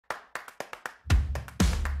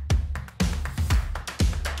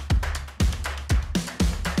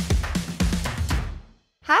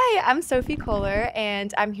Hi, I'm Sophie Kohler,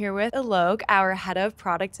 and I'm here with Alok, our head of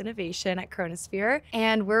product innovation at Chronosphere.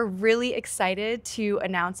 And we're really excited to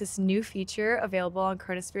announce this new feature available on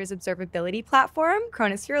Chronosphere's observability platform,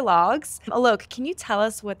 Chronosphere Logs. Alok, can you tell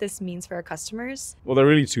us what this means for our customers? Well, there are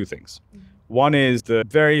really two things. One is the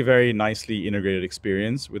very, very nicely integrated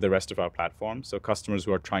experience with the rest of our platform. So customers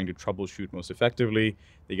who are trying to troubleshoot most effectively,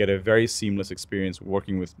 they get a very seamless experience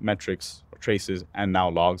working with metrics, traces, and now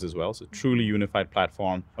logs as well. So truly unified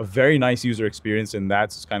platform, a very nice user experience, and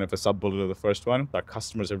that's kind of a sub-bullet of the first one. Our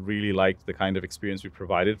customers have really liked the kind of experience we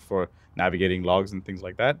provided for navigating logs and things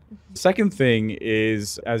like that. The second thing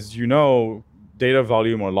is, as you know, data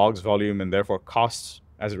volume or logs volume, and therefore costs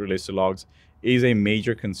as it relates to logs, is a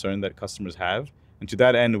major concern that customers have. And to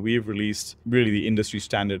that end, we've released really the industry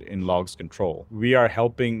standard in logs control. We are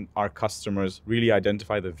helping our customers really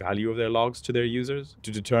identify the value of their logs to their users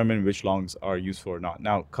to determine which logs are useful or not.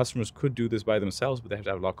 Now, customers could do this by themselves, but they have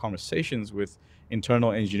to have a lot of conversations with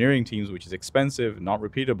internal engineering teams, which is expensive, not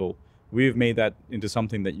repeatable. We've made that into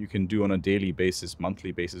something that you can do on a daily basis,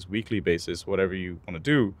 monthly basis, weekly basis, whatever you want to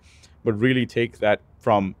do, but really take that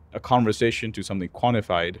from a conversation to something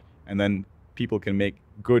quantified, and then people can make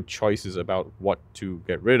good choices about what to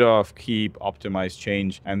get rid of, keep, optimize,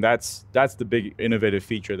 change. And that's the big innovative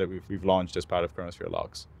feature that we've launched as part of Chronosphere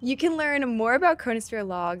Logs. You can learn more about Chronosphere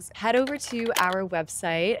Logs. Head over to our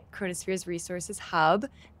website, Chronosphere's Resources Hub,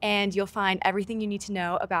 and you'll find everything you need to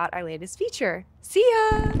know about our latest feature. See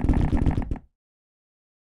ya!